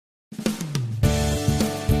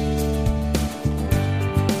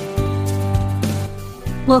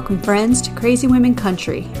Welcome, friends, to Crazy Women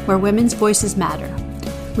Country, where women's voices matter.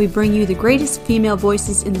 We bring you the greatest female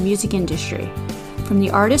voices in the music industry, from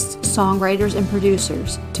the artists, songwriters, and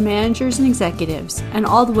producers, to managers and executives, and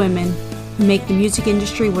all the women who make the music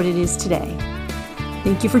industry what it is today.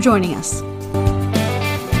 Thank you for joining us.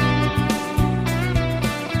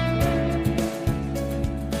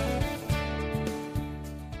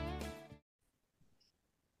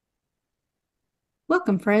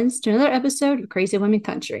 Welcome, friends, to another episode of Crazy Women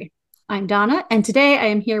Country. I'm Donna, and today I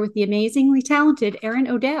am here with the amazingly talented Erin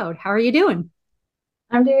O'Dowd. How are you doing?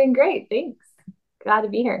 I'm doing great. Thanks. Glad to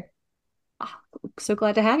be here. Oh, so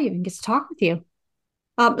glad to have you and get to talk with you.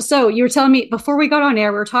 So you were telling me before we got on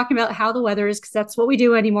air, we were talking about how the weather is because that's what we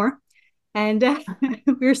do anymore. And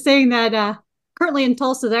we were saying that currently in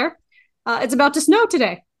Tulsa there, it's about to snow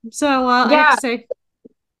today. So I have to Yeah, say,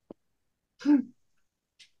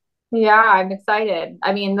 yeah, I'm excited.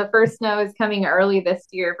 I mean, the first snow is coming early this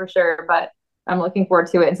year for sure, but I'm looking forward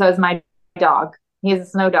to it. And so is my dog. He's a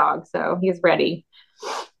snow dog, so he's ready.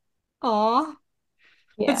 aw,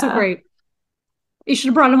 that's so Yeah. great. You should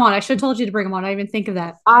have brought him on. I should have told you to bring him on. I didn't even think of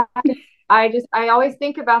that. I I always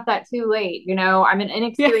think about that too late. I'm an Yeah.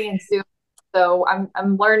 inexperienced student, so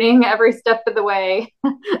I'm learning every step of the way.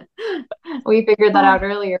 We figured that out Oh,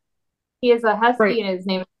 earlier. He is a husky right. and his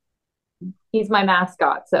name he's my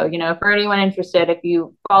mascot. So, for anyone interested, if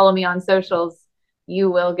you follow me on socials,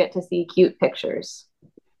 you will get to see cute pictures.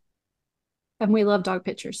 And we love dog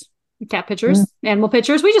pictures, cat Mm. pictures, animal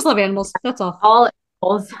pictures. We just love animals. That's all. All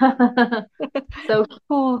animals. So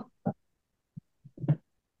Oh,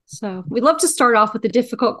 so we'd love to start off with the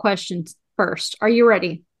difficult questions first. Are you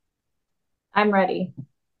ready? I'm ready.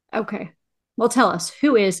 Okay. Well, tell us,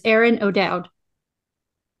 who is Erin O'Dowd?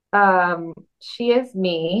 She is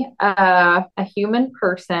me, a human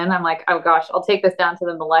person. I'm like, oh gosh, I'll take this down to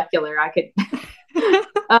the molecular. I could.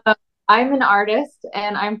 uh, I'm an artist,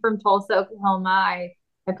 and I'm from Tulsa, Oklahoma.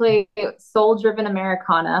 I play soul driven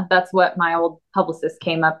Americana. That's what my old publicist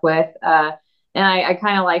came up with. And I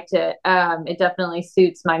kind of liked it. It definitely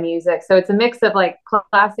suits my music. So it's a mix of like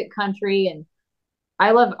classic country, and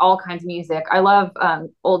I love all kinds of music. I love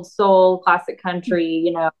old soul, classic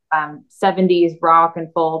country, 70s rock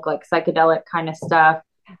and folk, like psychedelic kind of stuff.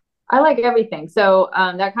 I like everything. So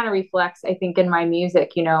that kind of reflects, I think, in my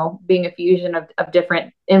music, being a fusion of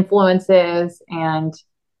different influences and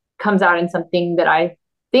comes out in something that I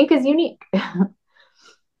think is unique.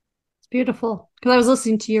 It's beautiful. Because I was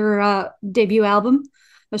listening to your debut album.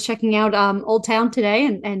 I was checking out Old Town today,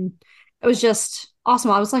 and it was just awesome.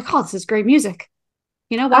 I was like, oh, this is great music.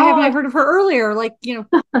 Why haven't I Oh, heard of her earlier?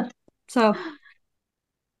 So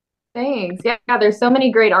thanks. Yeah, there's so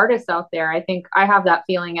many great artists out there. I think I have that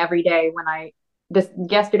feeling every day when I just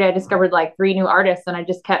yesterday I discovered like three new artists and I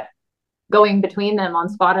just kept going between them on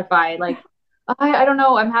Spotify. Like, I don't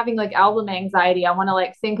know, I'm having like album anxiety. I want to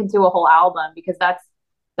like sink into a whole album because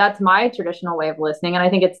that's my traditional way of listening. And I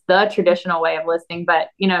think it's the traditional way of listening. But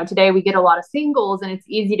today we get a lot of singles and it's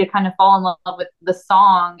easy to kind of fall in love with the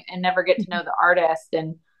song and never get to know the artist.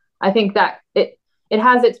 And I think that it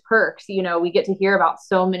has its perks. We get to hear about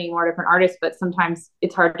so many more different artists, but sometimes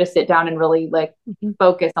it's hard to sit down and really like mhm.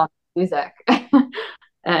 focus on music.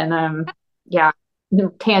 And yeah,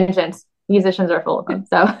 tangents. Musicians are full of them.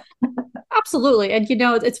 So Absolutely. And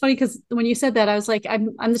it's funny because when you said that, I was like,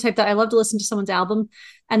 I'm the type that I love to listen to someone's album,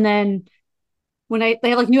 and then when they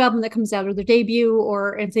have like a new album that comes out or their debut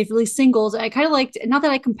or if they've released singles, I kind of like, not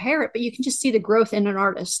that I compare it, but you can just see the growth in an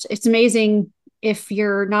artist. It's amazing if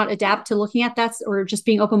you're not adapt to looking at that or just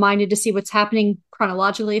being open-minded to see what's happening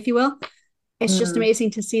chronologically, if you will. It's just mm,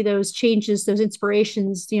 amazing to see those changes, those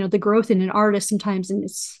inspirations, the growth in an artist sometimes. And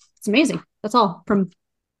it's amazing. That's all from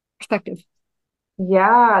perspective.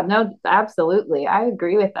 yeah, no, absolutely. I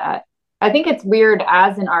agree with that. I think it's weird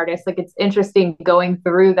as an artist, like it's interesting going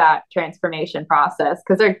through that transformation process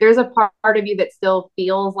because there's a part of you that still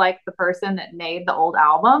feels like the person that made the old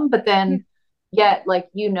album, but Yeah. then yet like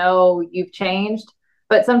you've changed.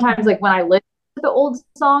 But sometimes Mhm. like when I listen to the old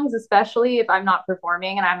songs, especially if I'm not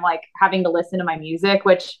performing and I'm like having to listen to my music,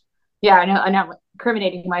 which yeah, I know I'm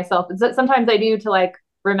incriminating myself. Sometimes I do to like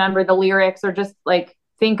remember the lyrics or just like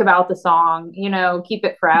think about the song, keep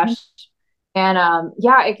it fresh. Mhm. And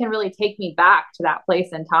yeah, it can really take me back to that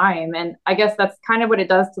place and time. And I guess that's kind of what it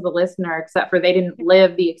does to the listener, except for they didn't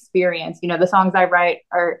live the experience. The songs I write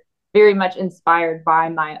are very much inspired by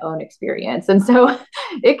my own experience. And so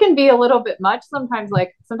it can be a little bit much sometimes.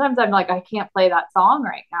 Like sometimes I'm like, I can't play that song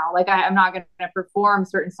right now. Like I'm not going to perform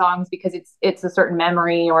certain songs because it's a certain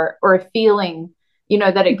memory or a feeling,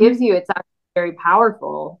 that it Mhm. gives you, it's actually very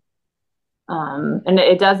powerful. And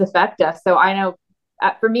it does affect us. So I know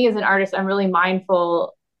for me as an artist, I'm really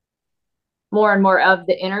mindful more and more of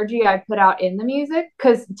the energy I put out in the music.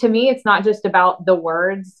 Cause to me, it's not just about the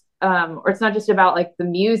words, or it's not just about like the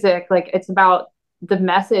music, like it's about the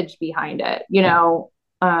message behind it,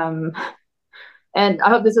 Um, and I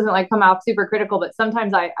hope this doesn't like come out super critical, but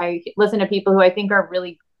sometimes I listen to people who I think are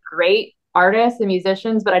really great artists and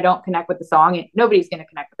musicians, but I don't connect with the song. And nobody's going to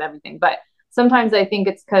connect with everything. But sometimes I think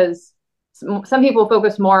it's because some people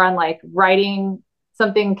focus more on like writing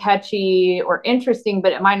something catchy or interesting,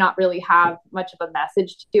 but it might not really have much of a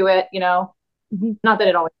message to it. Mhm. Not that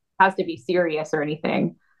it always has to be serious or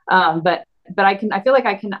anything. But I feel like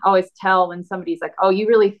I can always tell when somebody's like, oh, you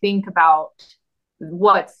really think about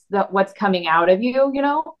what's coming out of you.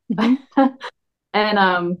 Mhm.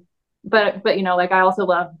 And but like I also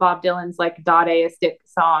love Bob Dylan's like Dadaistic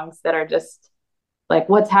songs that are just like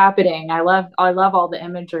what's happening. I love all the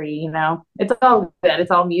imagery. It's all good.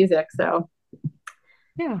 It's all music. So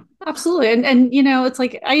Yeah, absolutely. And it's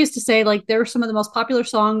like I used to say like there were some of the most popular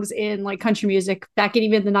songs in like country music back in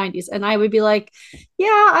even the 90s. And I would be like,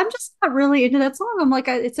 yeah, I'm just not really into that song. I'm like,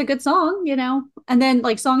 it's a good song. And then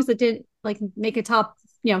like songs that didn't like make a top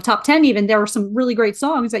 10 even, there were some really great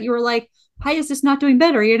songs that you were like, why is this not doing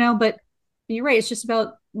better? But you're right, it's just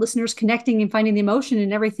about listeners connecting and finding the emotion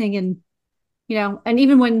and everything. And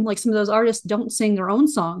even when like some of those artists don't sing their own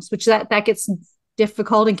songs, which that gets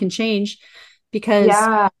difficult and can change because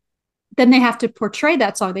yeah. then they have to portray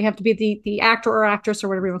that song. They have to be the actor or actress or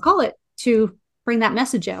whatever you want to call it to bring that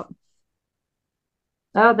message out.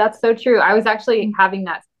 Oh, that's so true. I was actually having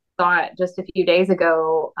that thought just a few days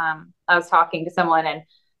ago. I was talking to someone, and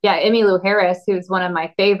yeah, Emmylou Harris, who's one of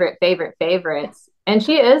my favorites, and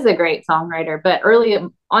she is a great songwriter. But early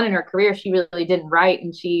on in her career, she really didn't write,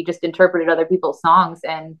 and she just interpreted other people's songs,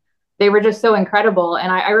 and they were just so incredible. And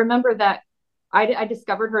I remember that I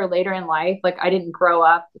discovered her later in life. Like I didn't grow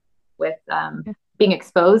up with being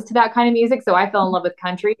exposed to that kind of music, so I fell in love with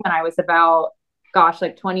country when I was about, gosh,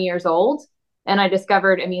 like 20 years old, and I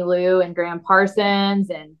discovered Emmylou and Graham Parsons,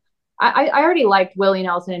 and I already liked Willie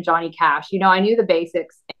Nelson and Johnny Cash. I knew the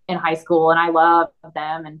basics in high school, and I loved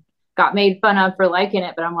them, and got made fun of for liking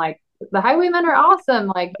it. But I'm like, the Highwaymen are awesome.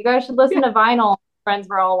 Like, you guys should listen Yeah. to vinyl. Friends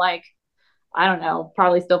were all like, I don't know,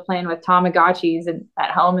 probably still playing with Tamagotchis and at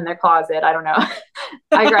home in their closet. I don't know.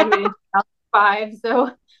 I graduated in 2005, so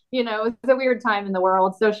it was a weird time in the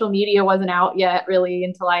world. Social media wasn't out yet really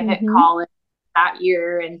until I hit Mm-hmm. college that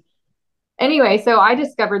year, and anyway, so I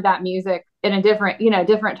discovered that music in a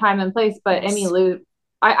different time and place. But Yes. Emmylou,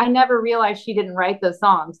 I never realized she didn't write those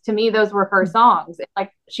songs. To me, those were her songs.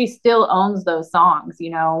 Like she still owns those songs.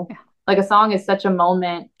 Yeah. Like a song is such a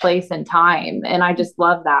moment, place, and time. And I just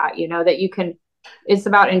love that, that you can, it's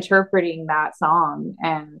about interpreting that song.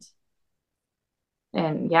 And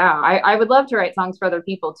yeah, I would love to write songs for other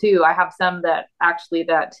people too. I have some that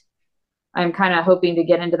I'm kind of hoping to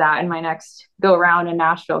get into that in my next go around in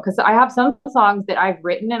Nashville, because I have some songs that I've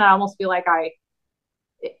written and I almost feel like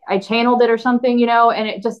I channeled it or something, and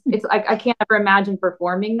it's like I can't ever imagine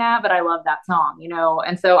performing that, but I love that song,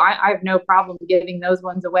 and so I have no problem giving those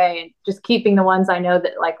ones away and just keeping the ones I know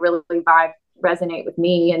that like really vibe resonate with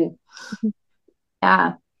me. And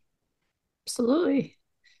yeah. Absolutely.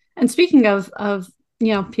 And speaking of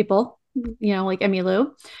people, like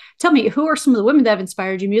Emmylou, tell me, who are some of the women that have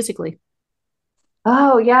inspired you musically?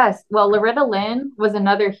 Oh yes, well, Loretta Lynn was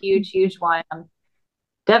another huge one.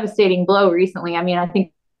 Devastating blow recently. I mean, I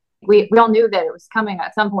think we all knew that it was coming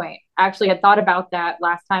at some point. I actually had thought about that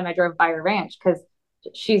last time I drove by her ranch, because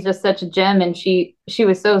she's just such a gem, and she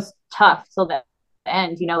was so tough till the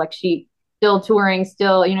end, like she still touring,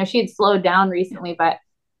 still, she had slowed down recently, but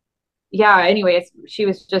yeah, anyways, she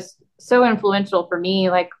was just so influential for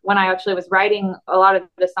me. Like when I actually was writing a lot of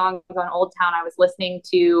the songs on Old Town, I was listening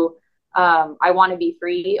to I Want to Be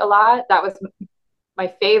Free a lot. That was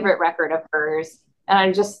my favorite record of hers. And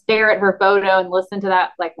I just stare at her photo and listen to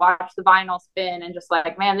that, like watch the vinyl spin, and just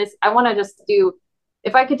like, man, I want to just do,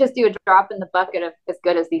 if I could just do a drop in the bucket of as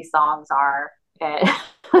good as these songs are. And,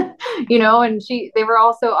 and they were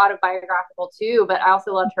also autobiographical too, but I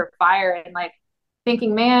also loved her fire, and like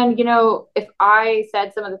thinking, man, if I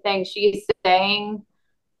said some of the things she's saying,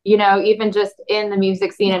 even just in the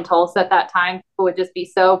music scene in Tulsa at that time, people would just be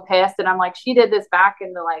so pissed. And I'm like, she did this back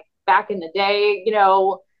in the day,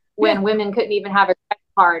 Yeah, when women couldn't even have a credit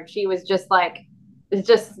card. She was just like, it's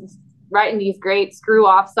just writing these great screw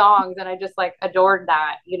off songs. And I just like adored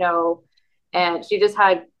that. And she just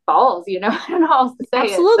had balls. I don't know how else to say it.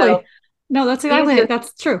 So absolutely. No, that's she's exactly it. just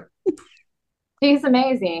That's true. She's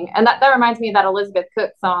amazing. And that reminds me of that Elizabeth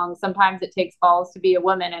Cook song, Sometimes It Takes Balls to Be a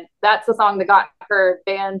Woman. And that's the song that got her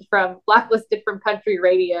banned from, blacklisted from country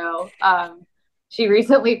radio. She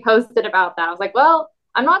recently posted about that. I was like, well,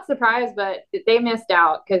 I'm not surprised, but they missed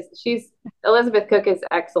out because Elizabeth Cook is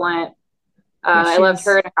excellent. Yes, I she loved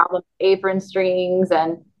her is. in her album Apron Strings.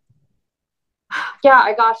 And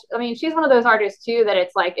yeah, gosh, I mean, she's one of those artists too that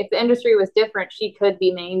it's like if the industry was different, she could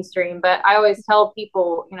be mainstream. But I always tell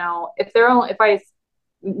people, if I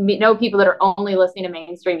know people that are only listening to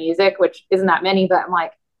mainstream music, which isn't that many, but I'm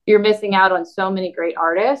like, you're missing out on so many great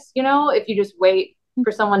artists, if you just wait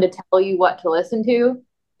for someone to tell you what to listen to.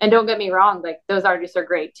 And don't get me wrong, like those artists are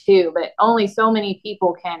great too, but only so many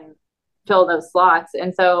people can fill those slots.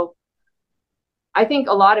 And so I think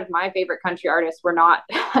a lot of my favorite country artists were not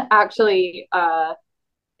actually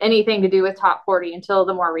anything to do with top 40 until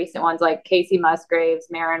the more recent ones like Casey Musgraves,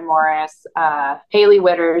 Maren Morris, Haley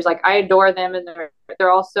Witters. Like I adore them and they're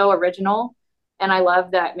all so original. And I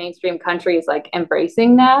love that mainstream country is like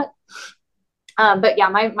embracing that. But yeah,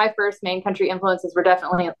 my first main country influences were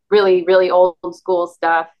definitely really, really old school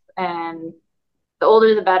stuff. And the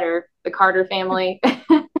older the better, the Carter family.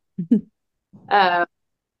 uh,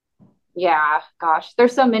 yeah, gosh,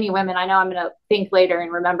 there's so many women. I know I'm gonna think later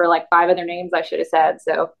and remember like five other names I should have said.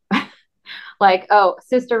 So like, oh,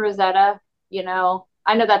 Sister Rosetta, I know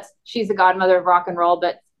she's the godmother of rock and roll,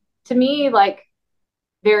 but to me, like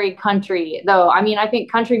very country though. I mean, I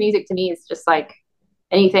think country music to me is just like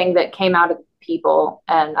anything that came out of people.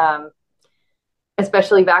 And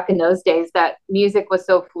especially back in those days, that music was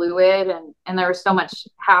so fluid and there was so much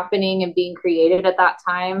happening and being created at that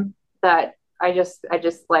time that I just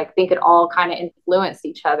like think it all kind of influenced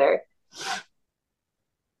each other.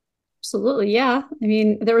 Absolutely. Yeah. I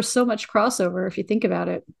mean, there was so much crossover if you think about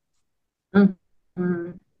it.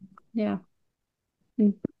 Mm-hmm. Yeah.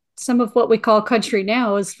 And some of what we call country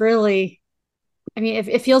now is really, I mean,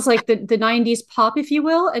 it feels like the 90s pop, if you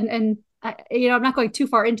will. And I'm not going too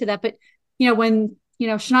far into that, but, when,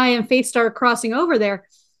 Shania and Faith started crossing over there,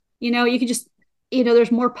 you can just,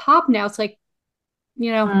 there's more pop now. It's like,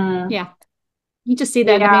 Mm, yeah, you just see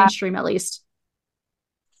that in the yeah, mainstream at least.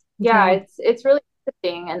 yeah, Okay. it's really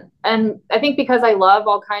interesting, and I think because I love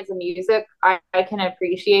all kinds of music, I can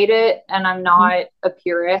appreciate it, and I'm Mhm. not a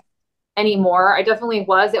purist anymore. I definitely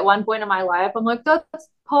was at one point in my life. I'm like, that's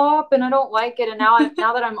pop, and I don't like it. And now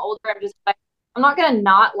that I'm older, I'm just like, I'm not gonna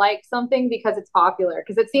not like something because it's popular.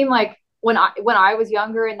 Because it seemed like when I was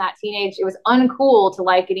younger in that teenage, it was uncool to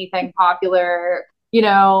like anything popular,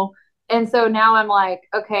 And so now I'm like,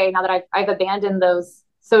 okay, now that I've abandoned those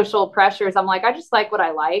social pressures, I'm like, I just like what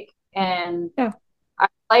I like, and Yeah. I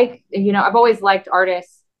like, I've always liked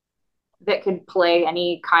artists that could play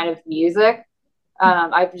any kind of music.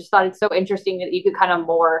 I've just thought it's so interesting that you could kind of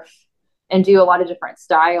morph and do a lot of different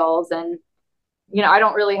styles. And, I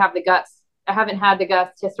don't really have the guts. I haven't had the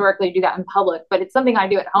guts to historically do that in public, but it's something I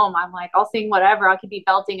do at home. I'm like, I'll sing whatever. I could be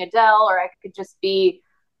belting Adele, or I could just be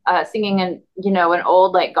singing an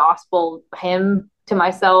old like gospel hymn to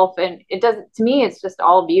myself. And it doesn't, to me, it's just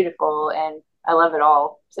all beautiful and I love it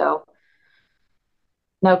all. So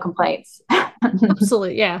no complaints.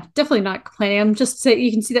 Absolutely. Yeah. Definitely not complaining. I'm just saying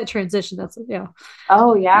you can see that transition. That's, yeah.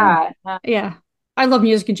 Oh And yeah. yeah, I love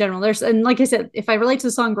music in general. And like I said, if I relate to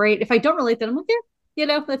the song, great. If I don't relate, then I'm like,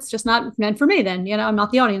 yeah, that's just not meant for me. Then, I'm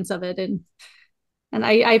not the audience of it. And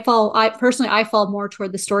I personally, I fall more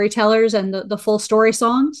toward the storytellers and the full story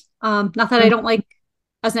songs. Not that I don't like,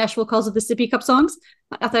 as Nashville calls it, the sippy cup songs.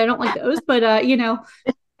 Not that I don't like those, but,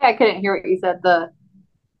 I couldn't hear what you said. the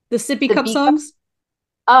sippy The cup B cup. songs.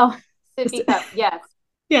 Oh, sippy cup. Yes.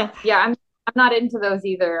 Yeah. Yeah, I'm not into those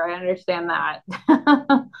either. I understand that.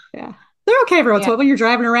 Yeah. They're okay every once in Yeah. a while. When you're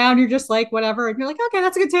driving around, you're just like, whatever. And you're like, okay,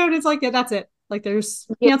 that's a good tune. It's like, yeah, that's it. Like there's,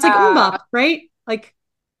 it's like Yeah. bop, right? Like,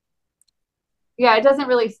 Yeah, it doesn't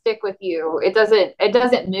really stick with you. It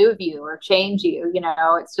doesn't move you or change you.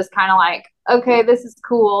 It's just kind of like, okay, this is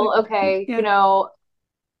cool. Okay, yeah.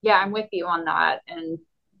 yeah, I'm with you on that. And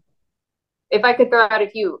if I could throw out a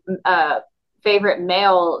few favorite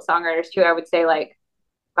male songwriters too, I would say like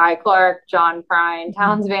Guy Clark, John Prine,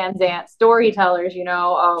 Towns Van Zandt, storytellers.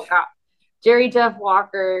 Oh god, Jerry Jeff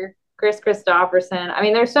Walker, Chris Christopherson. I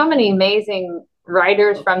mean, there's so many amazing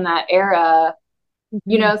writers from that era.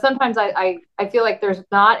 Mhm. Sometimes I feel like there's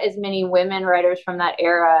not as many women writers from that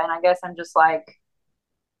era, and I guess I'm just like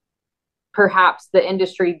perhaps the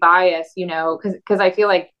industry bias, because I feel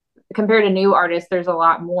like compared to new artists, there's a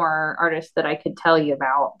lot more artists that I could tell you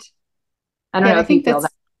about. I don't Yeah. And know I if you think feel that's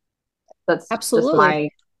that. That's just absolutely. my.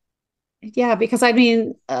 Yeah, because I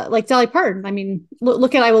mean, like Dolly Parton. I mean,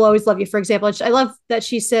 look at "I Will Always Love You," for example. I love that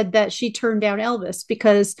she said that she turned down Elvis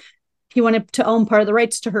because he wanted to own part of the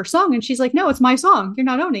rights to her song, and she's like, "No, it's my song. You're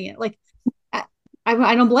not owning it." Like, I,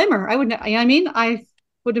 I don't blame her. I wouldn't. You know what I mean, I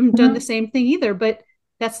would have done the Mhm. same thing either. But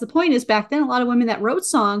that's the point. Is back then a lot of women that wrote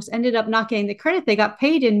songs ended up not getting the credit they got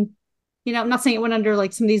paid. And I'm not saying it went under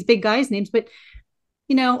like some of these big guys' names, but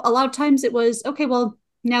a lot of times it was okay. Well,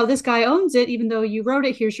 now this guy owns it, even though you wrote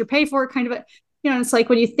it. Here's your pay for it, kind of a. It's like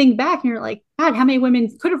when you think back and you're like, God, how many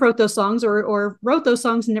women could have wrote those songs or wrote those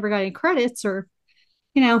songs and never got any credits or,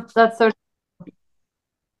 you know, That's so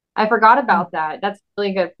I forgot yeah. about that. That's a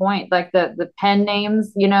really good point. Like the pen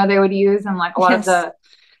names, they would use, and like a lot of Yes.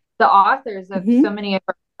 the authors of so Mm-hmm. many of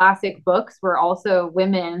our classic books were also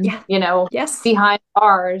women, Yeah. Yes. behind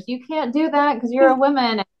bars. You can't do that because you're Yeah. a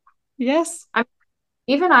woman. Yes. I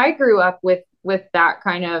Even I grew up with that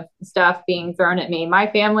kind of stuff being thrown at me.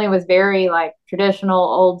 My family was very like traditional,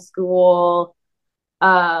 old school,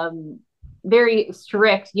 um, very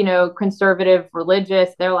strict, conservative,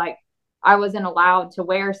 religious. They're like, I wasn't allowed to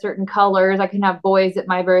wear certain colors. I couldn't have boys at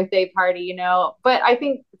my birthday party, But I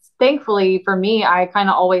think, thankfully for me, I kind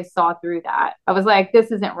of always saw through that. I was like,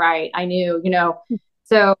 this isn't right. I knew.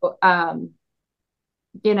 So, I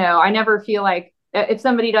never feel like if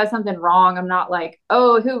somebody does something wrong, I'm not like,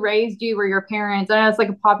 oh, who raised you or your parents? I know it's like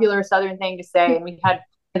a popular Southern thing to say, and we had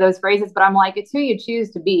those phrases, but I'm like, it's who you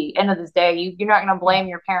choose to be. End of this day, you're not going to Yeah. blame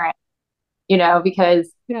your parents,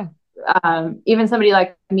 because Yeah. even somebody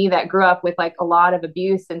like me that grew up with like a lot of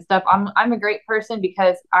abuse and stuff, I'm a great person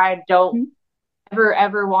because I don't Mhm.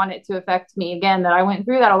 ever want it to affect me again. That I went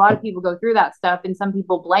through that. A lot of people go through that stuff, and some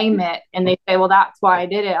people blame Yeah. it and they say, well, that's why I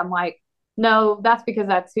did it. I'm like, no, that's because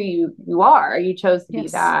that's who you are. You chose to be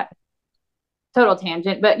Yes. that. Total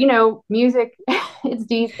tangent, but music, it's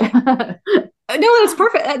deep. No, that's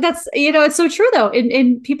perfect. That's, it's so true though.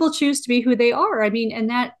 And people choose to be who they are. I mean, and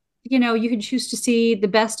that, you can choose to see the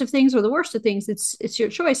best of things or the worst of things. It's your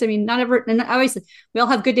choice. I mean, not ever, and I always, we all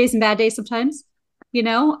have good days and bad days sometimes,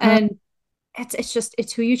 and it's just,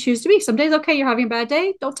 it's who you choose to be. Some days, okay, you're having a bad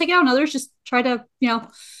day. Don't take it out on others. Just try to,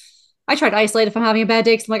 I try to isolate if I'm having a bad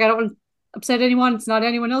day because I'm like, I don't want to upset anyone. It's not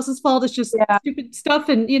anyone else's fault. It's just Yeah. stupid stuff.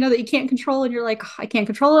 And, that you can't control. And you're like, I can't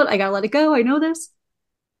control it. I got to let it go. I know this.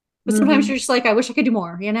 But sometimes Mm-hmm. you're just like, I wish I could do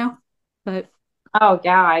more, But Oh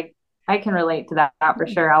yeah, I can relate to that for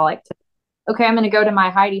sure. I like to. Okay, I'm going to go to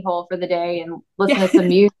my hidey hole for the day and listen yeah. to some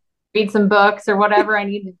music, read some books, or whatever I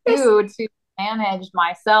need to Yes. do to manage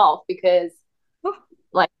myself because, Oh,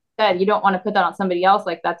 like I said, you don't want to put that on somebody else.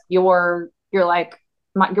 Like that's your like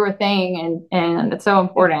your thing, and it's so yeah,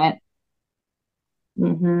 important.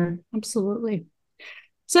 Hmm. absolutely.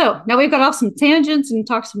 So now we've got off some tangents and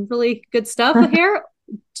talked some really good stuff here.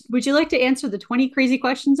 Would you like to answer the 20 crazy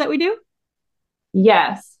questions that we do?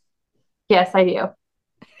 Yes, yes, I do.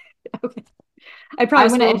 Okay. I I'm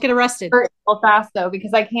promise going we to won't get arrested. real fast though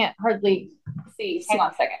because I can't hardly see. Hang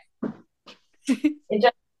on a second. It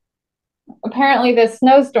just apparently the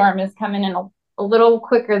snowstorm is coming in a little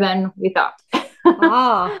quicker than we thought.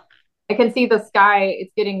 Ah, I can see the sky.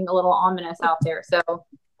 It's getting a little ominous out there. So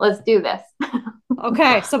let's do this.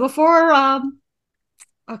 okay. So before,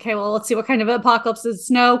 okay, well, let's see what kind of apocalypse is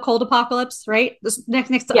snow, cold apocalypse, right? This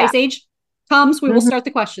next Yeah. ice age comes, we will Mm-hmm. start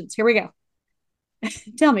the questions. Here we go.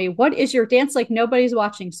 Tell me, what is your dance like nobody's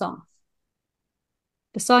watching song?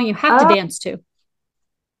 The song you have to Uh, dance to.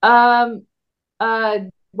 um, uh,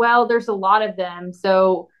 well, there's a lot of them.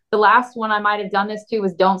 So the last one I might have done this to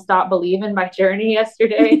was Don't Stop Believing by Journey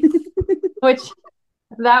yesterday, which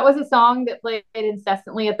that was a song that played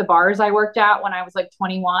incessantly at the bars I worked at when I was like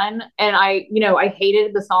 21. And I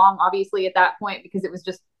hated the song obviously at that point because it was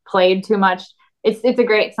just played too much. It's a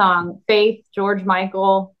great song. Faith, George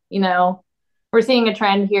Michael, we're seeing a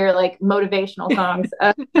trend here, like motivational songs.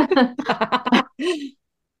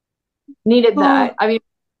 Needed that. Oh, I mean,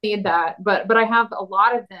 need that, but I have a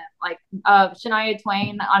lot of them. Like Shania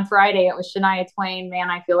Twain on Friday, it was Shania Twain, Man,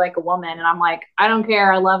 I Feel Like a Woman, and I'm like, I don't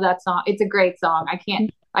care. I love that song. It's a great song. I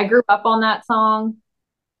can't. I grew up on that song.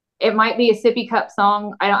 It might be a sippy cup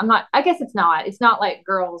song. I'm not. I guess it's not. It's not like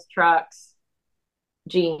girls, trucks,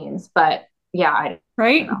 jeans, but yeah, I don't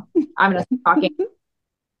right? know. I'm gonna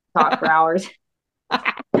talk for hours.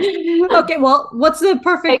 Okay, well, what's the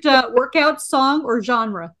perfect workout song or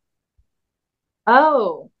genre?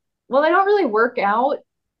 Oh, well, I don't really work out.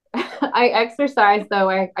 I exercise though.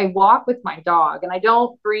 I walk with my dog and I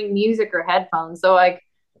don't bring music or headphones. So like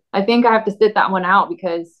I think I have to sit that one out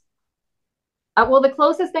because well the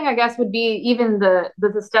closest thing I guess would be even the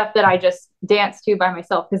stuff that I just dance to by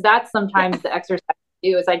myself because that's Yeah. sometimes the exercise I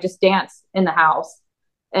do is I just dance in the house.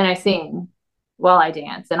 and I sing while I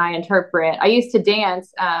dance and I interpret. I used to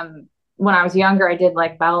dance when I was younger. I did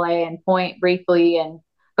like ballet and point briefly, and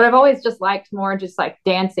but I've always just liked more just like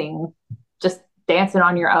dancing, just dancing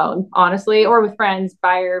on your own, honestly, or with friends,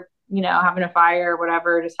 fire, having a fire or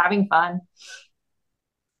whatever, just having fun.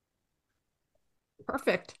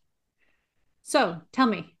 Perfect. So tell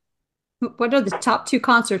me, what are the top two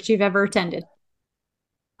concerts you've ever attended?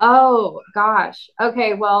 Oh gosh.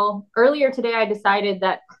 Okay. Well, earlier today I decided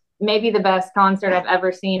that maybe the best concert I've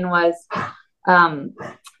ever seen was um,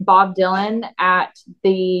 Bob Dylan at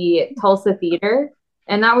the Tulsa Theater,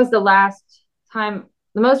 and that was the last time,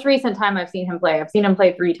 the most recent time I've seen him play. I've seen him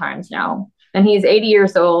play three times now, and he's 80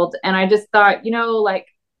 years old. And I just thought, like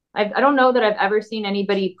I don't know that I've ever seen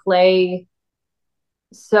anybody play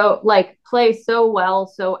so well,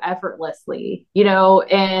 so effortlessly,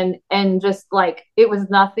 and just like it was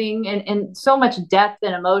nothing, and so much depth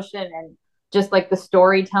and emotion, and just like the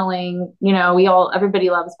storytelling. Everybody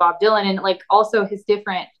loves Bob Dylan, and like also his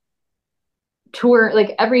different tour,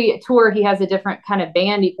 like every tour he has a different kind of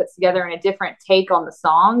band he puts together and a different take on the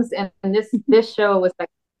songs. And this show was like,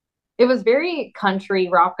 it was very country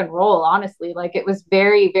rock and roll, honestly. Like it was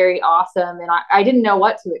very, very awesome. And I didn't know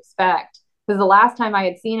what to expect, because the last time I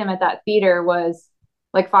had seen him at that theater was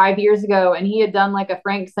like 5 years ago. And he had done like a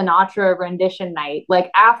Frank Sinatra rendition night,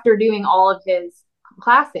 like after doing all of his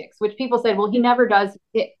classics, which people said, well, he never does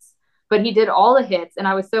hits, but he did all the hits. And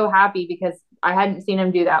I was so happy because I hadn't seen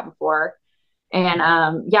him do that before.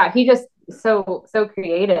 And yeah, he just so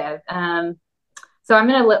creative. So I'm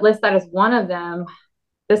going to list that as one of them.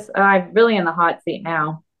 I'm really in the hot seat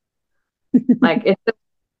now. Like it's so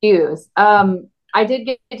confused. I did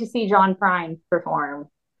get to see John Prine perform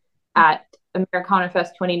at Americana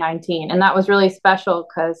Fest 2019, and that was really special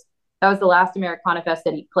because that was the last Americana Fest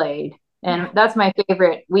that he played, and that's my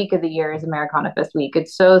favorite week of the year is Americana Fest week.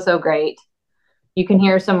 It's so great. You can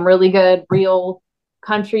hear some really good, real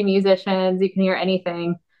country musicians. You can hear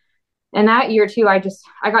anything. And that year too, I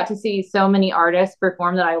got to see so many artists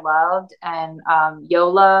perform that I loved, and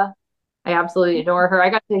Yola, I absolutely adore her. I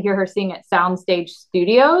got to hear her sing at Soundstage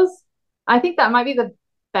Studios. I think that might be the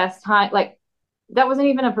best time. Like that wasn't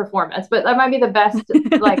even a performance, but that might be the best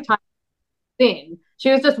like time to sing.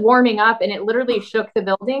 She was just warming up, and it literally shook the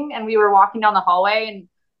building. And we were walking down the hallway, and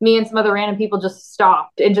me and some other random people just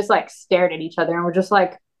stopped and just like stared at each other, and we're just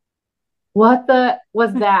like, "What the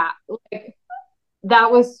was that?" Like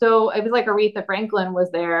that was so. It was like Aretha Franklin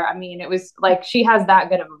was there. I mean, it was like she has that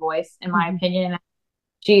good of a voice, in my opinion.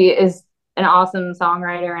 She is an awesome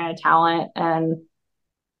songwriter and a talent, and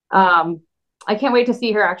um, I can't wait to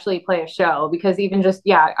see her actually play a show, because even just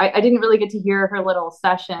yeah, I didn't really get to hear her little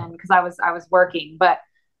session because I was working, but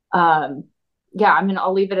um, yeah, I mean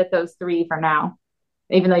I'll leave it at those three for now,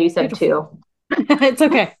 even though you said Beautiful. two. It's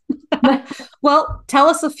okay. Well, tell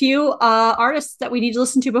us a few artists that we need to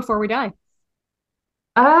listen to before we die.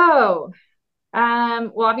 Oh,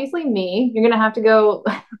 well, obviously me. You're gonna have to go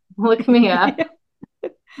look me up.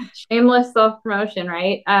 Shameless self promotion,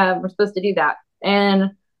 right? We're supposed to do that.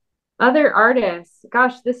 And other artists,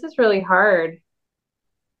 gosh, this is really hard.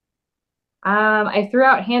 I threw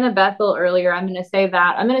out Hannah Bethel earlier. I'm going to say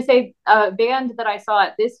that. I'm going to say a band that I saw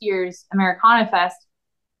at this year's Americana Fest,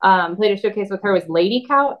 played a showcase with her, was Lady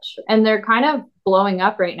Couch, and they're kind of blowing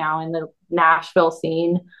up right now in the Nashville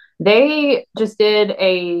scene. They just did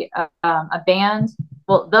a band.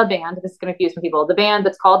 Well, the band. This is going to confuse some people. The band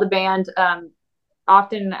that's called the band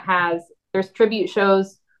often has there's tribute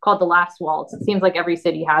shows called the Last Waltz. It seems like every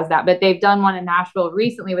city has that, but they've done one in Nashville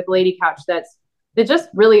recently with Lady Couch that's just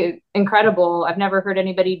really incredible. I've never heard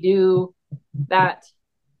anybody do that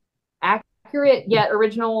accurate yet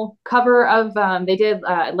original cover of they did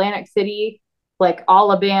Atlantic City, like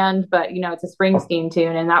all a band, but it's a Springsteen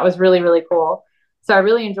tune, and that was really really cool. So I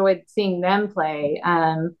really enjoyed seeing them play.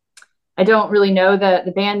 I don't really know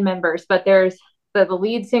the band members, but there's the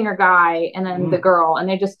lead singer guy and then the girl, and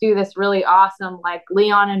they just do this really awesome like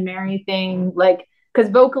Leon and Mary thing, like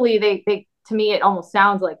because vocally they to me it almost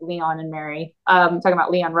sounds like Leon and Mary. Talking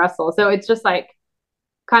about Leon Russell, so it's just like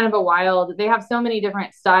kind of a wild. They have so many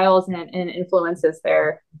different styles and influences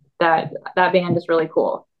there that band is really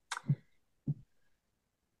cool.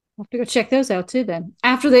 I'll have to go check those out too then.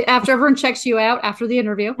 After everyone checks you out after the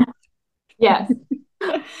interview. Yes.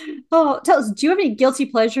 Oh, tell us, do you have any guilty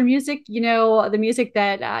pleasure music? The music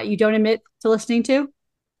that you don't admit to listening to?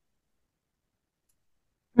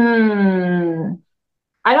 Hmm.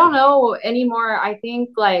 I don't know anymore. I think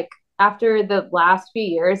like after the last few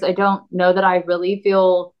years, I don't know that I really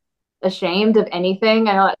feel ashamed of anything.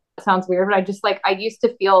 I know that sounds weird, but I just like I used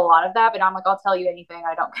to feel a lot of that, but I'm like, I'll tell you anything.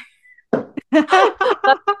 I don't care.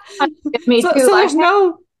 Me So too. so Like,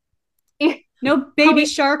 there's hey, no tell baby me,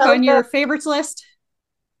 shark tell on you. your favorites list.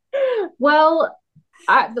 Well,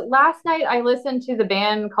 last night I listened to the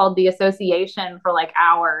band called The Association for like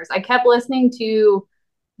hours. I kept listening to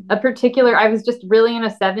a particular, I was just really in a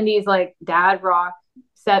 70s like dad rock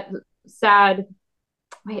set, sad.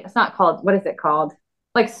 Wait, it's not called, what is it called?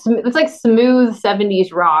 Like, it's like smooth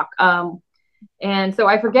 70s rock. And so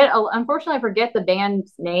I forget, unfortunately, I forget the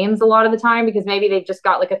band's names a lot of the time because maybe they've just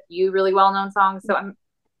got like a few really well known songs. So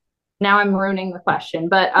I'm ruining the question.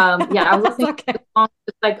 But yeah, I was That's listening to okay. the song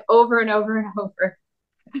just like over and over and over.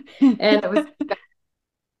 And it was,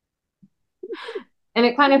 and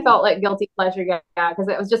it kind of felt like guilty pleasure, yeah, because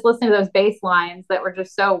it was just listening to those bass lines that were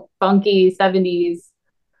just so funky 70s.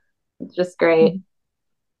 It's just great.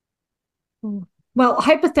 Well,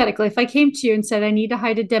 hypothetically, if I came to you and said I need to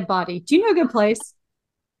hide a dead body, do you know a good place?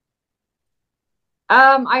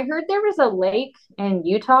 I heard there was a lake in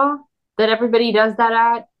Utah that everybody does that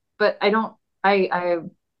at, but I don't,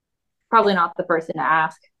 I'm probably not the person to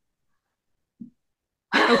ask.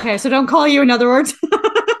 Okay, so don't call you, in other words.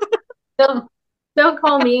 don't, don't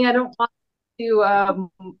call me. I don't want to,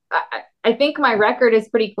 I think my record is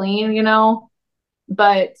pretty clean,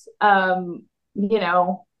 but,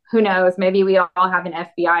 who knows? Maybe we all have an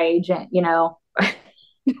FBI agent,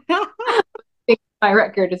 think my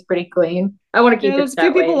record is pretty clean. I want to Yeah, keep it there's a few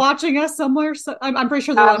that people way. watching us somewhere. So I'm pretty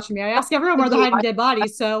sure they're watching me. I ask everyone where they're Probably hiding dead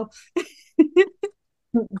bodies. So,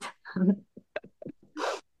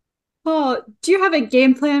 oh, do you have a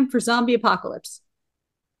game plan for zombie apocalypse?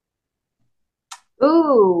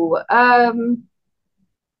 Ooh,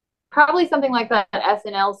 probably something like that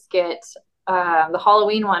SNL skit, the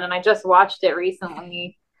Halloween one, and I just watched it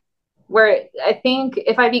recently. Where I think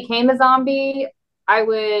if I became a zombie, I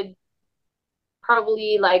would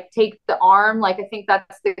probably like take the arm. Like I think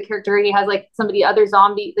that's the character. He has like somebody other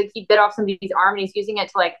zombie, like he bit off somebody's arm and he's using it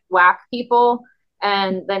to like whack people.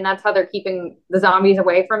 And then that's how they're keeping the zombies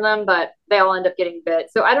away from them, but they all end up getting bit.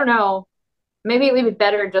 So I don't know. Maybe it would be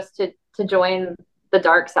better just to join the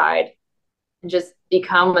dark side and just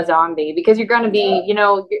become a zombie because you're going to be,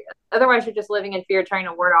 otherwise you're just living in fear, trying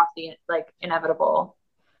to ward off the like inevitable.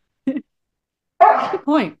 Good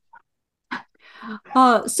point.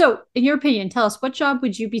 So in your opinion, tell us what job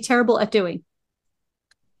would you be terrible at doing?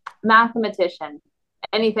 Mathematician,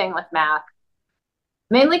 anything with math.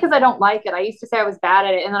 Mainly because I don't like it. I used to say I was bad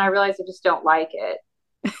at it, and then I realized I just don't like it.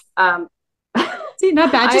 Um, See,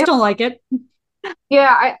 not bad, just I don't like it.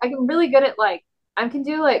 yeah, I'm really good at like I can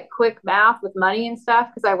do like quick math with money and stuff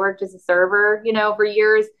because I worked as a server, for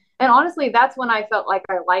years. And honestly, that's when I felt like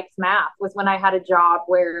I liked math was when I had a job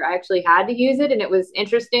where I actually had to use it and it was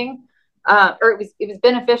interesting, or it was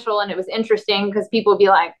beneficial and it was interesting because people would be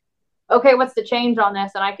like, "Okay, what's the change on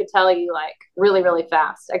this?" And I could tell you like really really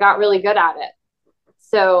fast. I got really good at it.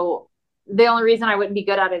 So the only reason I wouldn't be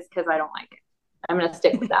good at it is because I don't like it. I'm going to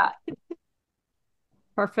stick with that.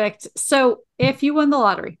 Perfect. So if you won the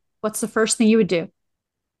lottery, what's the first thing you would do?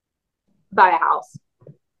 Buy a house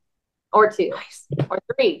or two Nice. or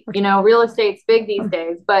three. Real estate's big these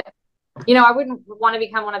days, but I wouldn't want to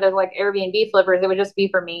become one of those like Airbnb flippers. It would just be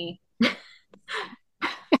for me, so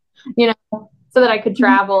that I could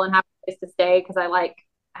travel and have a place to stay because I like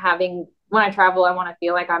having when I travel, I want to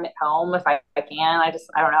feel like I'm at home if I can. I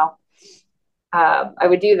don't know. I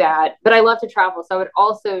would do that, but I love to travel. So I would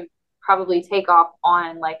also probably take off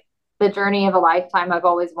on like the journey of a lifetime I've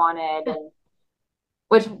always wanted, and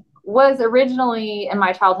which was originally in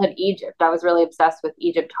my childhood Egypt. I was really obsessed with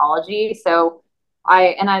Egyptology. So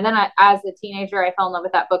as a teenager, I fell in love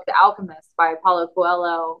with that book, The Alchemist by Paulo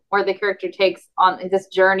Coelho, where the character takes on this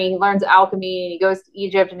journey. He learns alchemy, he goes to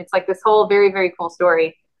Egypt, and it's like this whole very, very cool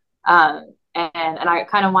story. And I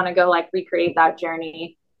kind of want to go like recreate that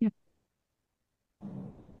journey. Yeah,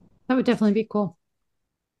 that would definitely be cool.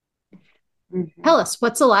 Mm-hmm. Tell us,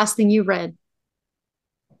 what's the last thing you read?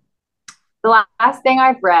 The last thing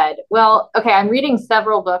I've read, well, okay, I'm reading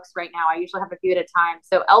several books right now. I usually have a few at a time.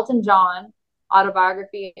 So Elton John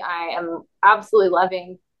autobiography, I am absolutely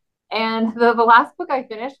loving. And the last book I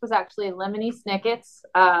finished was actually Lemony Snicket's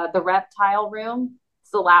The Reptile Room.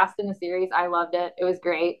 It's the last in the series. I loved it. It was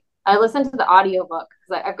great. I listened to the audiobook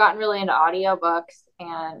because I've gotten really into audiobooks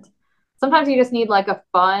and sometimes you just need like a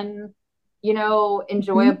fun, Mhm.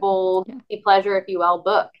 enjoyable Yeah. pleasure, if you will,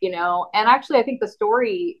 book. And actually I think the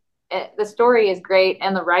story is great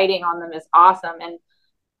and the writing on them is awesome. And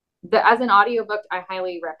as an audiobook, I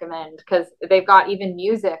highly recommend because they've got even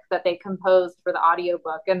music that they composed for the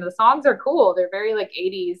audiobook. And the songs are cool. They're very like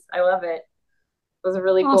 80s. I love it. It was a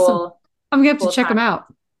really Awesome. I'm gonna have to cool check time. them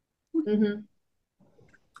out. Mm-hmm.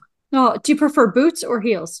 No, do you prefer boots or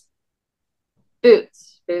heels?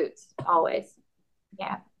 Boots, boots, always.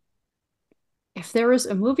 Yeah. If there was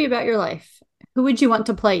a movie about your life, who would you want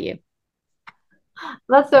to play you?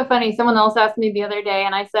 That's so funny. Someone else asked me the other day,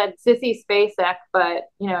 and I said Sissy Spacek, but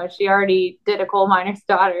she already did a coal miner's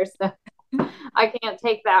daughter, so I can't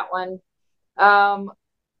take that one. Um,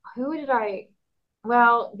 who did I?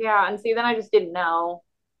 Well, yeah, and see, then I just didn't know.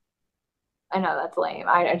 I know that's lame.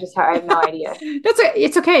 I have no idea.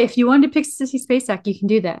 It's okay. If you wanted to pick Sissy Spacek, you can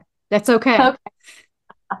do that. That's okay. Okay.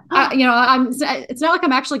 It's not like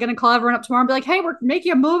I'm actually going to call everyone up tomorrow and be like, "Hey, we're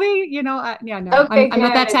making a movie." Yeah, no, Okay, I'm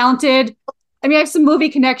not that good. talented. I mean, I have some movie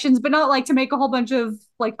connections, but not like to make a whole bunch of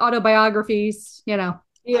like autobiographies, Yeah,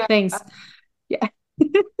 things. Yeah.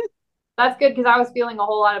 that's good because I was feeling a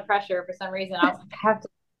whole lot of pressure for some reason. I was like, I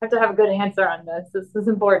have to have a good answer on this. This is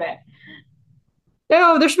important.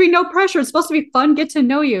 No, there should be no pressure. It's supposed to be fun, get to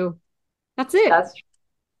know you. That's it. That's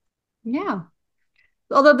Yeah.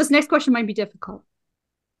 Although this next question might be difficult.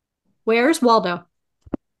 Where's Waldo?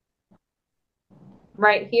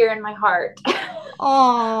 right here in my heart.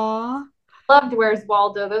 Aw. Loved Where's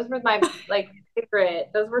Waldo. Those were my favorite.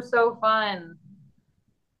 Those were so fun.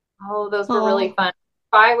 Oh, those were really Oh. fun.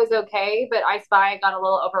 Spy was okay, but I Spy got a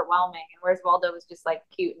little overwhelming, and Where's Waldo was just like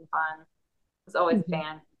cute and fun. I was always a Mhm.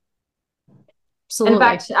 fan. In Absolutely.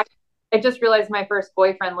 fact, I just realized my first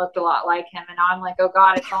boyfriend looked a lot like him, and now I'm like, oh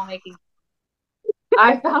God, it's all making.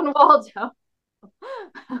 I found Waldo.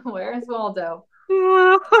 Where's Waldo?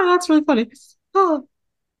 Yeah, that's really funny. Oh,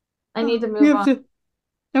 I need oh, to we move have on. to.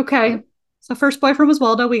 Okay. So first boyfriend was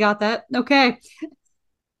Waldo. We got that. Okay.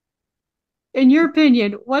 In your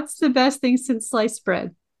opinion, what's the best thing since sliced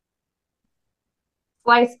bread?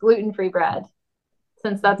 Slice gluten-free bread,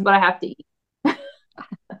 since that's what I have to eat.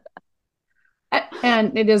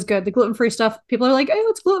 And it is good. The gluten free stuff, people are like, oh,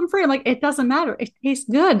 it's gluten free. I'm like, it doesn't matter. It tastes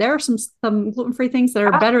good. There are some gluten free things that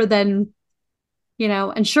are Ah, better than,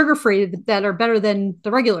 and sugar free that are better than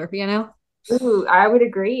the regular. ooh, I would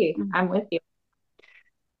agree. I'm with you.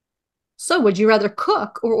 So would you rather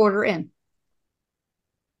cook or order in?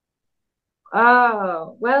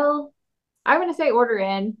 Oh, well, I'm gonna say order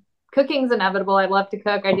in. Cooking's inevitable. I love to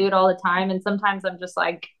cook. I do it all the time, and sometimes I'm just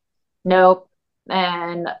like, nope.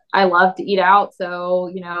 And I love to eat out,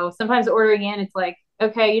 so sometimes ordering in, it's like,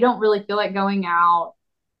 okay, you don't really feel like going out,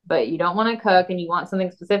 but you don't want to cook, and you want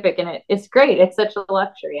something specific, and it's great. It's such a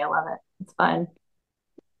luxury. I love it. It's fun.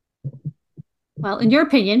 Well, in your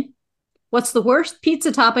opinion, what's the worst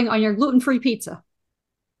pizza topping on your gluten free pizza?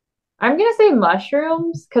 I'm gonna say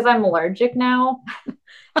mushrooms because I'm allergic now,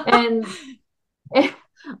 and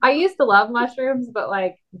I used to love mushrooms, but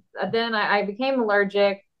like then I became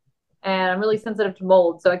allergic and I'm really sensitive to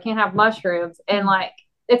mold, so I can't have mushrooms. And Mm. like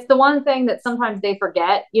it's the one thing that sometimes they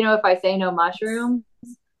forget, if I say no mushrooms.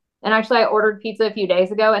 And actually I ordered pizza a few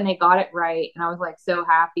days ago and they got it right. And I was like so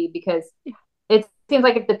happy because it seems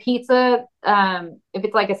like if the pizza, if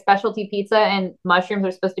it's like a specialty pizza and mushrooms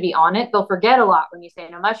are supposed to be on it, they'll forget a lot when you say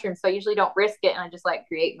no mushrooms. So I usually don't risk it and I just like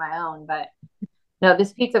create my own. But no,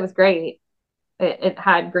 this pizza was great. It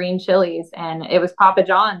had green chilies and it was Papa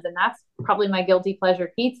John's. And that's probably my guilty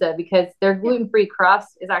pleasure pizza because their Yeah. gluten free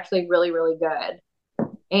crust is actually really, really good.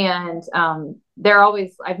 And they're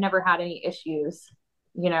always, I've never had any issues,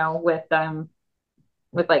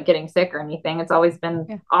 with like getting sick or anything. It's always been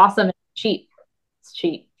Yeah. awesome and cheap. It's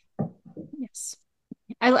cheap. Yes.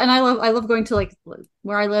 I love going to like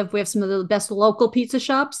where I live. We have some of the best local pizza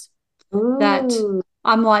shops that Ooh.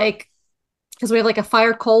 I'm like, because we have like a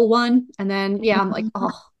fire coal one, and then yeah, I'm like,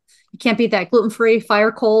 oh, you can't beat that gluten free,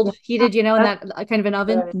 fire cold, Yeah, heated, in that's that kind of an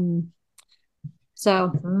oven. good.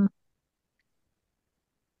 So, Mm.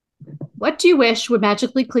 what do you wish would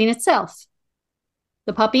magically clean itself?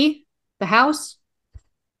 The puppy, the house,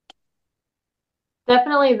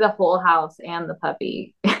 Definitely the whole house and the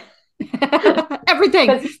puppy. everything.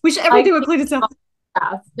 Because Everything like would clean itself.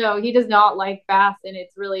 fast. No, he does not like fast, and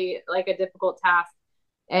it's really like a difficult task.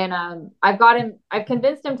 And I've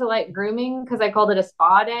convinced him to like grooming because I called it a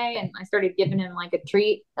spa day, and I started giving him like a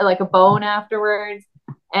treat, like a bone afterwards.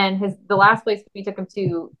 And the last place we took him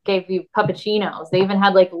to gave you puppuccinos. They even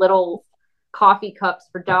had like little coffee cups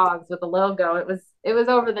for dogs with a logo. It was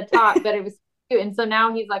over the top, but it was cute. And so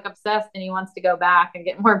now he's like obsessed, and he wants to go back and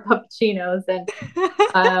get more puppuccinos. And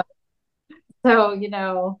uh,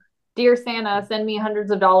 so, dear Santa, send me hundreds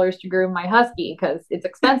of dollars to groom my husky because it's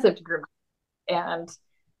expensive to groom. And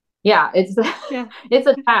yeah, it's Yeah. it's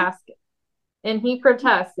a task. And he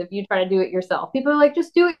protests if you try to do it yourself. People are like,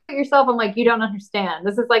 just do it yourself. I'm like, you don't understand.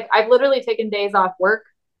 This is like I've literally taken days off work,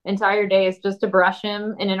 entire days just to brush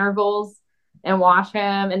him in intervals and wash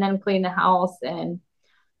him and then clean the house. And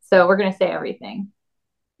So we're gonna say everything.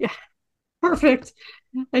 Yeah, perfect.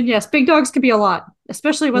 And yes, big dogs can be a lot,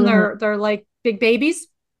 especially when Hmm. they're like big babies.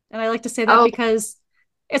 And I like to say that Oh, because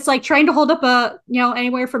it's like trying to hold up a,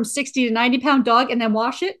 anywhere from 60 to 90 pound dog and then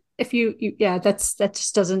wash it. If yeah, that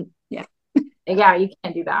just doesn't, yeah. yeah, you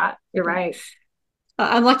can't do that. You're right.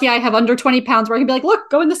 I'm lucky I have under 20 pounds where I can be like, look,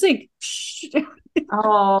 go in the sink.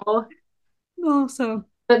 Oh, Oh, so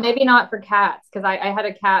but maybe not for cats because I had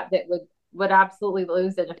a cat that would absolutely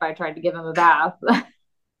lose it if I tried to give him a bath.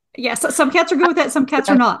 yeah, so some cats are good with that, some cats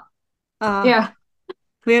are not. Uh, Yeah.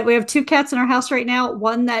 we have two cats in our house right now.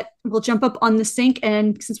 One that will jump up on the sink,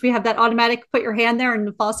 and since we have that automatic put your hand there and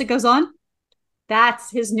the faucet goes on,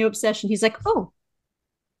 that's his new obsession. He's like, oh,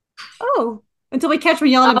 until we catch him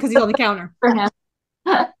yelling at him because he's on the counter. For him.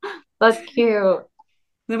 That's cute.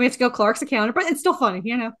 Then we have to go Clark's the counter, but it's still funny.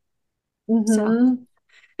 So Hmm.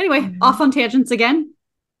 anyway, off on tangents again.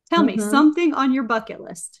 Tell me Hmm. something on your bucket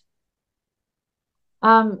list.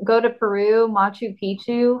 Go to Peru, Machu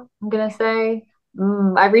Picchu, I'm gonna say.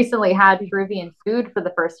 I recently had Peruvian food for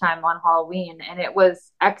the first time on Halloween, and it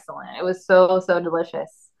was excellent. It was so, so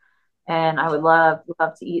delicious. And I would love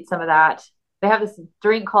to eat some of that. They have this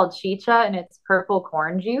drink called chicha, and it's purple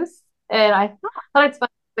corn juice. And I thought it's funny.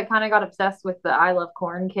 I kind of got obsessed with the I Love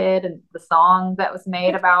Corn Kid and the song that was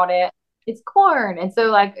made about it. It's corn. And so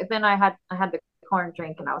like then I had the corn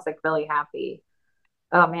drink and I was like really happy.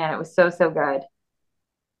 Oh man, it was so so good.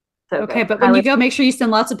 So Okay, good. but when you Highly. go, make sure you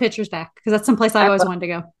send lots of pictures back because that's someplace I I always will. wanted to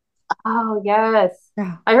go. Oh yes.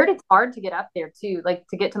 Yeah. I heard it's hard to get up there too. Like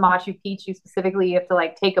to get to Machu Picchu specifically, you have to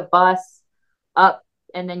like take a bus up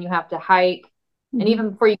and then you have to hike. And Mm-hmm. even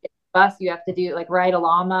before you get the bus, you have to do like ride a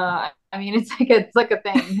llama. I mean, it's like a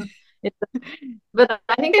thing. It's, but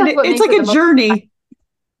I think And that's what it's makes like it a the most, journey.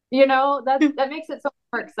 that makes it so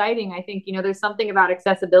more exciting. I think, there's something about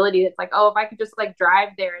accessibility that's like, oh, if I could just like drive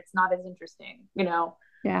there, it's not as interesting.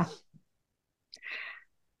 Yeah.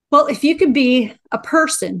 Well, if you could be a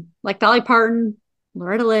person like Dolly Parton,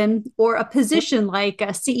 Loretta Lynn, or a position like a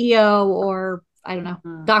CEO or I don't know,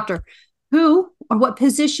 Mhm. doctor, who or what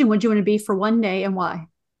position would you want to be for one day and why?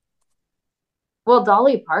 Well,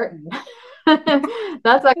 Dolly Parton.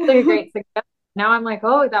 That's actually a great suggestion. Now I'm like,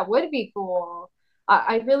 oh, that would be cool.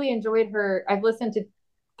 I really enjoyed her. I've listened to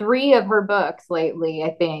three of her books lately,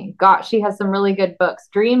 I think. Gosh, she has some really good books.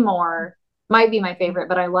 Dream More might be my favorite,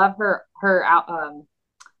 but I love her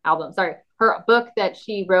album. Sorry, her book that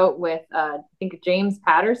she wrote with I think James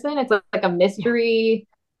Patterson. It's like a Yeah. mystery.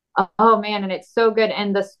 Oh man, and it's so good.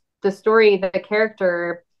 And the story, the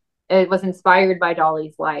character, it was inspired by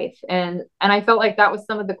Dolly's life, and I felt like that was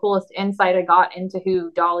some of the coolest insight I got into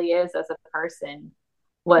who Dolly is as a person.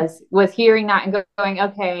 Was hearing that and going,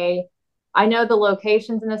 okay, I know the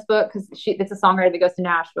locations in this book because it's a songwriter that goes to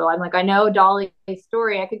Nashville. I'm like, I know Dolly's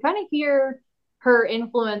story. I could kind of hear her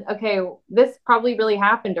influence. Okay, this probably really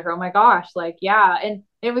happened to her. Oh my gosh, like yeah, and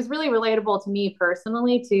it was really relatable to me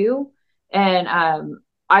personally too. And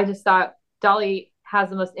I just thought Dolly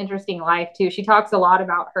has the most interesting life too. She talks a lot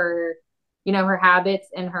about her habits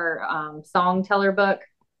in her song teller book.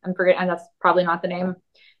 I'm forgetting, and that's probably not the name,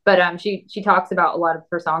 but she talks about a lot of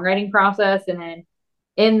her songwriting process, and then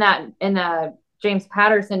in the James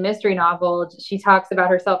Patterson mystery novel, she talks about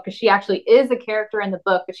herself because she actually is a character in the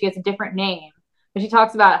book, but she has a different name. But she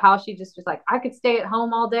talks about how she just like, I could stay at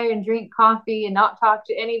home all day and drink coffee and not talk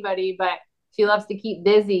to anybody, but she loves to keep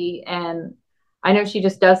busy. And I know she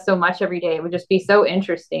just does so much every day. It would just be so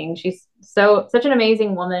interesting. She's such an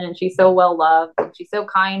amazing woman, and she's so well loved, and she's so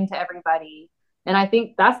kind to everybody. And I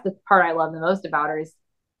think that's the part I love the most about her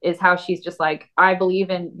is how she's just like, I believe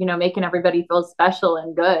in, making everybody feel special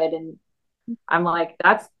and good. And I'm like,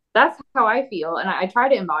 that's how I feel. And I try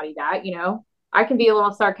to embody that. I can be a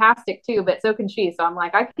little sarcastic too, but so can she. So I'm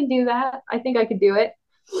like, I can do that. I think I could do it.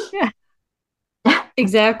 Yeah.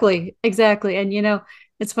 Exactly. Exactly. And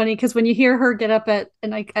it's funny because when you hear her get up at,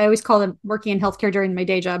 and I always call them working in healthcare during my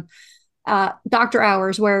day job, doctor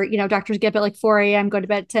hours where, doctors get up at like 4 a.m., go to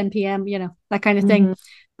bed at 10 p.m., that kind of thing. Mm-hmm.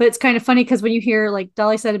 But it's kind of funny because when you hear like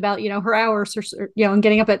Dolly said about, her hours and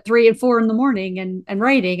getting up at 3 and 4 in the morning and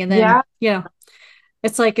writing, and then, Yeah.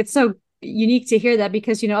 it's like, it's so unique to hear that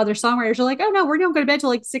because, other songwriters are like, oh no, we're going to go to bed till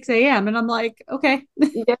like 6 a.m. And I'm like, okay.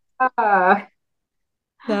 Yeah.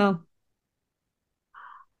 So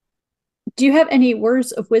do you have any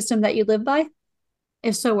words of wisdom that you live by?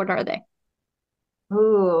 If so, what are they?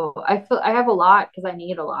 Ooh, I feel I have a lot because I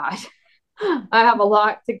need a lot. I have a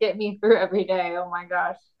lot to get me through every day. Oh my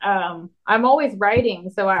gosh. I'm always writing,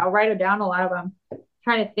 so I'll write it down a lot of them.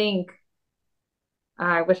 Trying to think.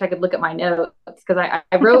 I wish I could look at my notes because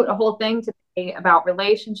I wrote a whole thing today about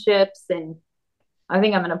relationships and I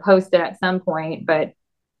think I'm going to post it at some point, but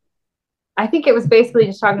I think it was basically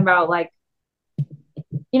just talking about like,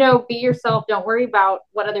 be yourself. Don't worry about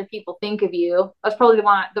what other people think of you. That's probably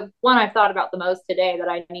the one I've thought about the most today that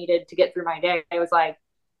I needed to get through my day. It was like,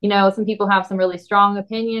 some people have some really strong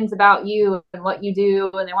opinions about you and what you do,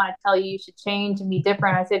 and they want to tell you should change and be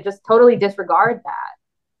different. I said, just totally disregard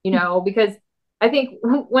that, because I think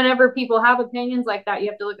whenever people have opinions like that, you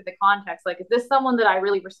have to look at the context. Like, is this someone that I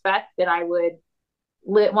really respect, that I would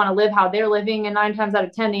want to live how they're living? And 9 times out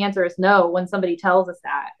of 10, the answer is no when somebody tells us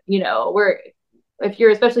that. We're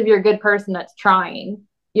especially if you're a good person that's trying,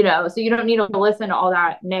 so you don't need to listen to all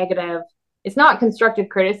that negative. It's not constructive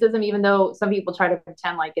criticism, even though some people try to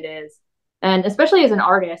pretend like it is. And especially as an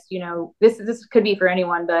artist, this could be for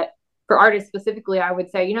anyone, but for artists specifically, I would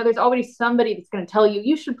say, there's always somebody that's going to tell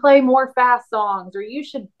you should play more fast songs, or you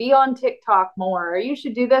should be on TikTok more, or you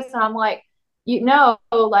should do this. And I'm like,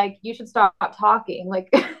 like, you should stop talking.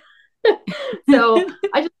 Like, so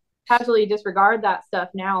I just casually disregard that stuff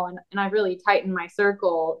now. And I've really tightened my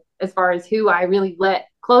circle as far as who I really let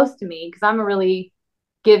close to me, because I'm a really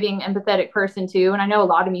giving, empathetic person too. And I know a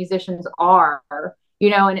lot of musicians are, and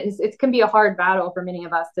it can be a hard battle for many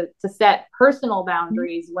of us to set personal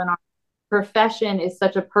boundaries when our profession is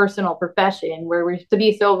such a personal profession where we're to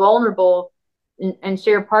be so vulnerable and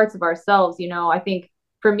share parts of ourselves. I think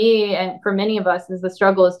for me and for many of us is the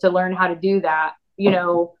struggle is to learn how to do that,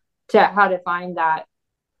 to how to find that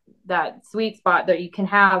sweet spot that you can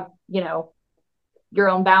have, your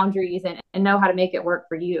own boundaries and know how to make it work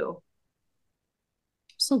for you.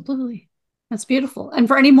 Absolutely. That's beautiful. And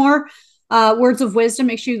for any more words of wisdom,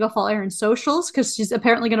 make sure you go follow Erin's socials, because she's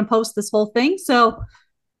apparently going to post this whole thing. So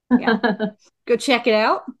yeah, go check it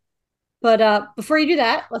out. But before you do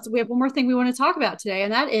that, we have one more thing we want to talk about today,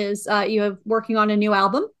 and that is you have working on a new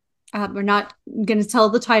album. We're not going to tell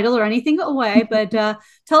the title or anything away, but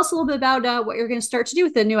tell us a little bit about what you're going to start to do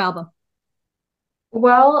with the new album.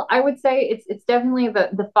 Well, I would say it's definitely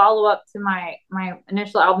the follow up to my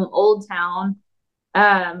initial album, Old Town.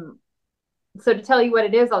 So to tell you what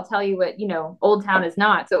it is, I'll tell you what Old Town is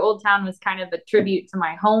not. So Old Town was kind of a tribute to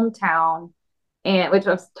my hometown, and which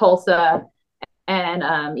was Tulsa.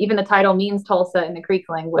 And even the title means Tulsa in the Creek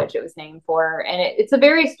language it was named for. And it's a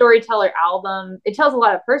very storyteller album. It tells a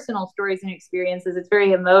lot of personal stories and experiences. It's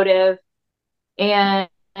very emotive and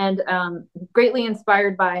greatly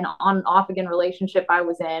inspired by an on and off again relationship I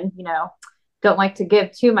was in. Don't like to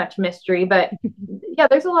give too much mystery, but yeah,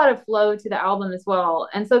 there's a lot of flow to the album as well.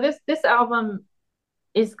 And so this album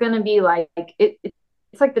is going to be like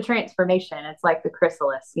it's like the transformation. It's like the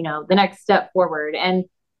chrysalis, the next step forward. And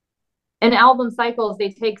album cycles,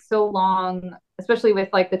 they take so long, especially with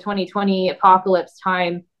like the 2020 apocalypse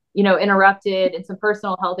time, interrupted, and some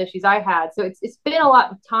personal health issues I had. So it's been a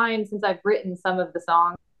lot of time since I've written some of the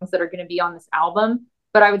songs that are going to be on this album.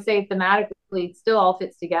 But I would say thematically, it still all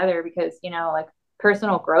fits together because, like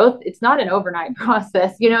personal growth, it's not an overnight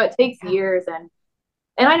process. It takes years. And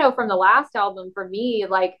I know from the last album for me,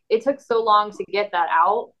 like it took so long to get that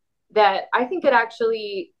out that I think it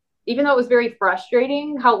actually, even though it was very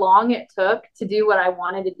frustrating how long it took to do what I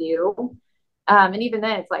wanted to do. And even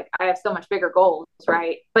then it's like, I have so much bigger goals.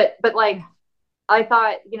 Right. But like, I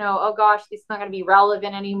thought, oh gosh, this is not going to be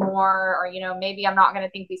relevant anymore. Or, maybe I'm not going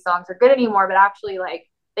to think these songs are good anymore, but actually like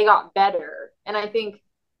they got better. And I think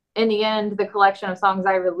in the end, the collection of songs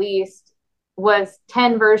I released was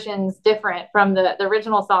 10 versions different from the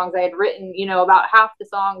original songs I had written. About half the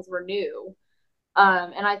songs were new.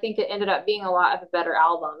 And I think it ended up being a lot of a better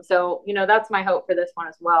album. So, that's my hope for this one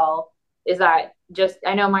as well, is that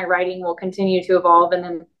I know my writing will continue to evolve, and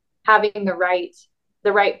then having the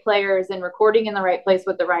right players and recording in the right place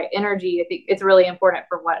with the right energy. I think it's really important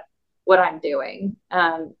for what I'm doing,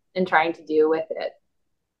 and trying to do with it.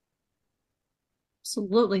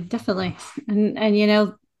 Absolutely, definitely.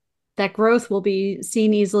 And that growth will be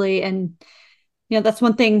seen easily. And that's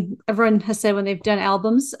one thing everyone has said when they've done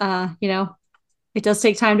albums. It does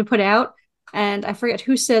take time to put out. And I forget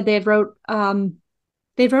who said they wrote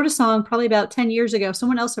a song probably about 10 years ago.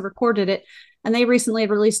 Someone else had recorded it, and they recently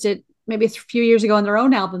released it maybe a few years ago on their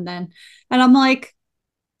own album then. And I'm like,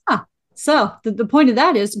 so the point of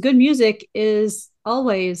that is good music is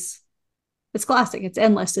always, it's classic, it's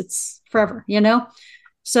endless, it's forever,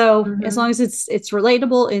 So as long as it's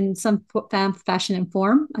relatable in some fashion and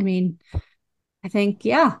form, I mean, I think,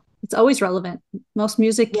 yeah, it's always relevant. Most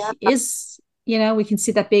music is, we can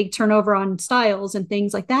see that big turnover on styles and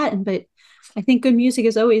things like that. But I think good music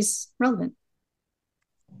is always relevant.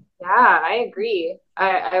 Yeah, I agree.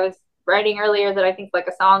 I was writing earlier that I think like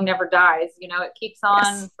a song never dies. It keeps on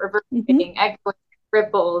Yes. reverberating, echoing,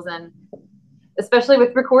 ripples, and especially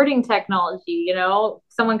with recording technology,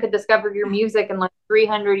 someone could discover your music in like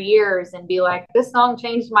 300 years and be like, this song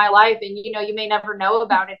changed my life. And, you may never know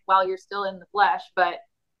about it while you're still in the flesh, but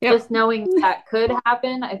just knowing that could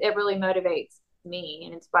happen, it really motivates me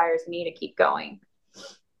and inspires me to keep going.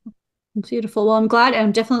 Beautiful. Well, I'm glad.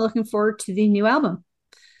 I'm definitely looking forward to the new album.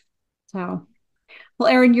 So, well,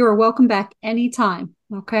 Erin, you are welcome back anytime.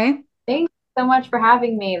 Okay. Thanks so much for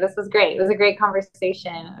having me. This was great. It was a great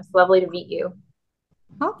conversation. It was lovely to meet you.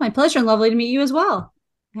 Oh, my pleasure, and lovely to meet you as well.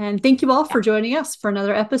 And thank you all for joining us for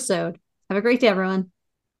another episode. Have a great day, everyone.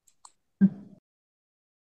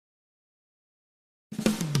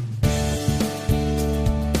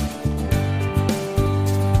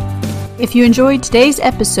 If you enjoyed today's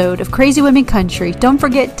episode of Crazy Women Country, don't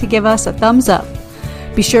forget to give us a thumbs up.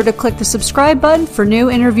 Be sure to click the subscribe button for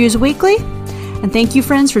new interviews weekly. And thank you,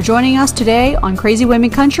 friends, for joining us today on Crazy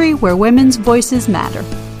Women Country, where women's voices matter.